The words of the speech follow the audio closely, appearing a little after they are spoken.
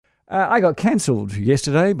I got cancelled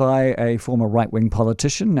yesterday by a former right-wing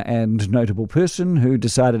politician and notable person who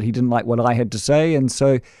decided he didn't like what I had to say and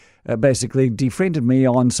so basically defriended me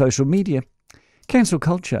on social media. Cancel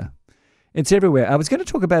culture. It's everywhere. I was going to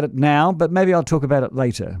talk about it now, but maybe I'll talk about it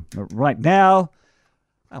later. But right now,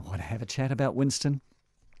 I want to have a chat about Winston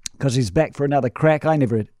because he's back for another crack. I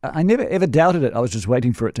never ever doubted it. I was just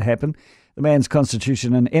waiting for it to happen. The man's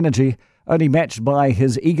constitution and energy only matched by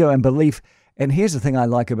his ego and belief. And here's the thing I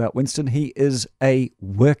like about Winston. He is a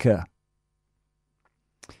worker.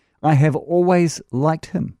 I have always liked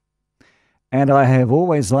him. And I have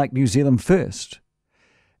always liked New Zealand First.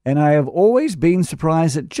 And I have always been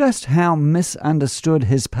surprised at just how misunderstood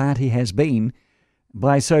his party has been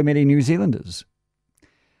by so many New Zealanders.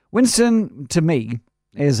 Winston, to me,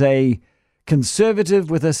 is a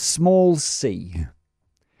conservative with a small c.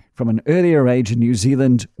 From an earlier age in New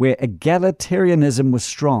Zealand where egalitarianism was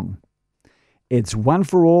strong. It's one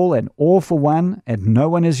for all and all for one, and no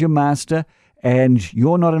one is your master, and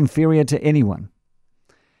you're not inferior to anyone.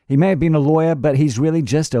 He may have been a lawyer, but he's really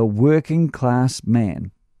just a working class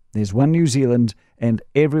man. There's one New Zealand, and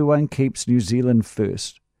everyone keeps New Zealand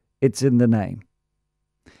first. It's in the name.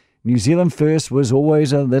 New Zealand First was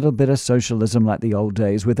always a little bit of socialism like the old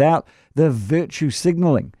days, without the virtue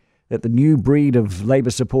signalling that the new breed of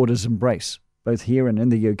Labour supporters embrace, both here and in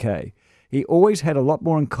the UK. He always had a lot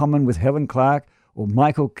more in common with Helen Clark or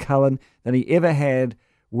Michael Cullen than he ever had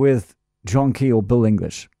with John Key or Bill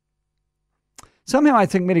English. Somehow I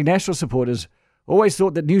think many National supporters always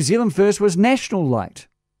thought that New Zealand First was national light,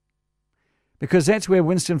 because that's where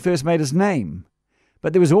Winston first made his name.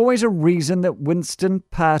 But there was always a reason that Winston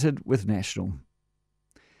parted with National.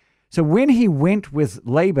 So when he went with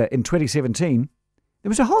Labour in 2017, there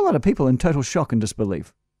was a whole lot of people in total shock and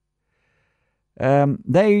disbelief.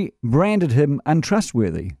 They branded him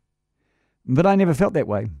untrustworthy. But I never felt that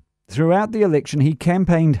way. Throughout the election, he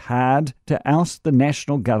campaigned hard to oust the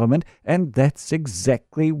national government, and that's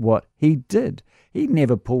exactly what he did. He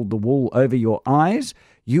never pulled the wool over your eyes.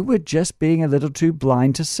 You were just being a little too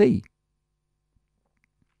blind to see.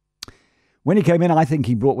 When he came in, I think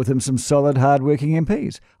he brought with him some solid, hard-working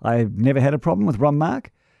MPs. I've never had a problem with Ron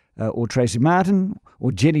Mark, or Tracy Martin,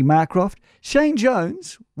 or Jenny Marcroft. Shane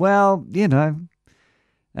Jones, well,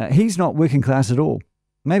 he's not working class at all.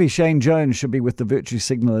 Maybe Shane Jones should be with the virtue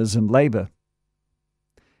signallers and Labour.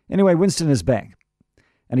 Anyway, Winston is back.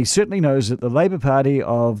 And he certainly knows that the Labour Party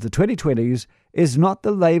of the 2020s is not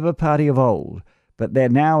the Labour Party of old, but they're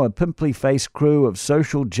now a pimply-faced crew of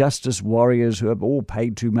social justice warriors who have all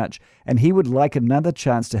paid too much, and he would like another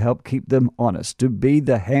chance to help keep them honest, to be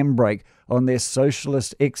the handbrake on their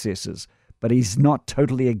socialist excesses. But he's not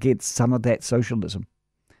totally against some of that socialism.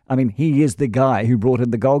 I mean, he is the guy who brought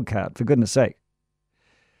in the gold card, for goodness sake.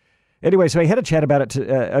 Anyway, so he had a chat about it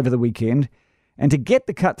over the weekend, and to get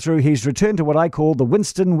the cut through, he's returned to what I call the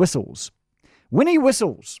Winston whistles. Winnie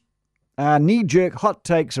whistles are knee-jerk hot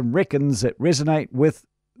takes and reckons that resonate with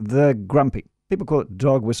the grumpy. People call it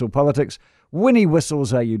dog whistle politics. Winnie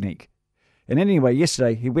whistles are unique. And anyway,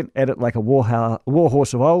 yesterday he went at it like a war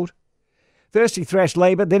horse of old. First he thrashed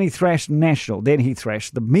Labour, then he thrashed National, then he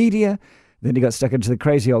thrashed the media, then he got stuck into the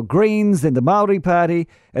crazy old Greens, then the Maori Party,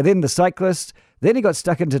 and then the cyclists. Then he got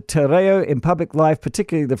stuck into te reo in public life,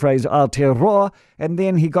 particularly the phrase Aotearoa, and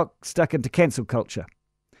then he got stuck into cancel culture.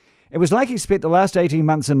 It was like he spent the last 18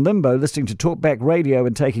 months in limbo listening to talkback radio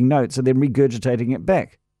and taking notes and then regurgitating it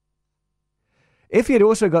back. If he had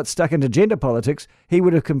also got stuck into gender politics, he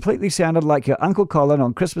would have completely sounded like your Uncle Colin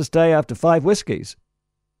on Christmas Day after 5 whiskies.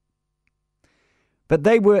 But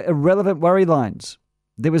they were irrelevant worry lines.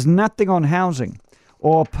 There was nothing on housing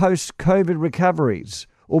or post-COVID recoveries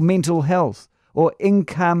or mental health or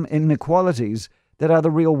income inequalities that are the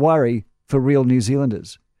real worry for real New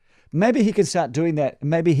Zealanders. Maybe he can start doing that.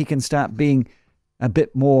 Maybe he can start being a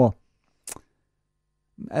bit more,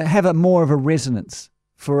 have a more of a resonance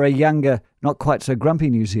for a younger, not quite so grumpy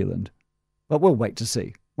New Zealand. But we'll wait to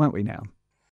see, won't we now?